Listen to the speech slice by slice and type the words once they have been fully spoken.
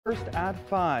First at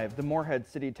 5, the Morehead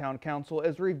City Town Council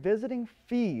is revisiting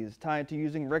fees tied to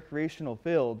using recreational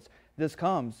fields. This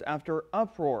comes after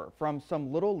uproar from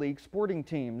some Little League sporting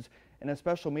teams. In a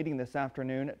special meeting this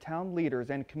afternoon, town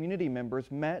leaders and community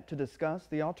members met to discuss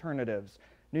the alternatives.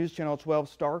 News Channel 12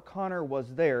 Star Connor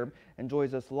was there and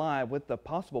joins us live with the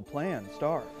possible plan.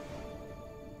 Star.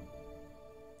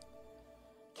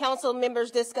 Council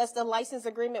members discussed a license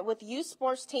agreement with youth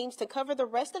sports teams to cover the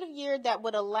rest of the year that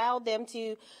would allow them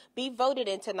to be voted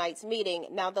in tonight's meeting.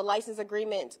 Now, the license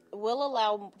agreement will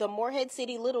allow the Morehead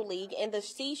City Little League and the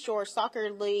Seashore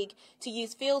Soccer League to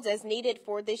use fields as needed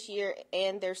for this year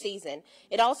and their season.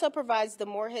 It also provides the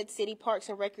Morehead City Parks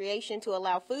and Recreation to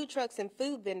allow food trucks and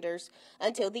food vendors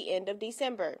until the end of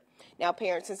December. Now,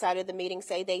 parents inside of the meeting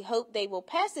say they hope they will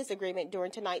pass this agreement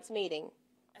during tonight's meeting.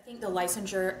 I think the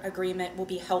licensure agreement will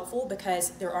be helpful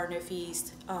because there are no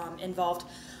fees involved.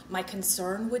 My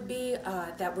concern would be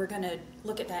that we're going to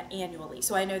look at that annually.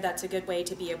 So I know that's a good way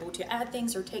to be able to add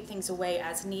things or take things away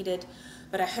as needed,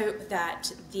 but I hope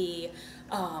that they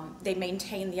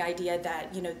maintain the idea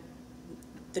that, you know,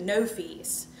 the no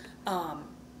fees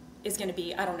is going to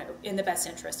be, I don't know, in the best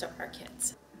interest of our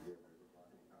kids.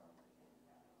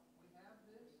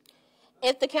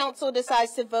 If the council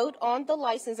decides to vote on the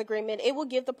license agreement, it will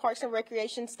give the Parks and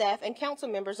Recreation staff and council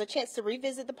members a chance to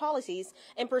revisit the policies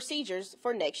and procedures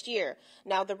for next year.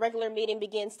 Now, the regular meeting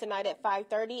begins tonight at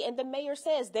 5:30, and the mayor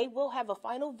says they will have a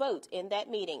final vote in that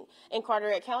meeting. In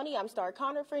Carteret County, I'm Star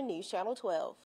Connor for News Channel 12.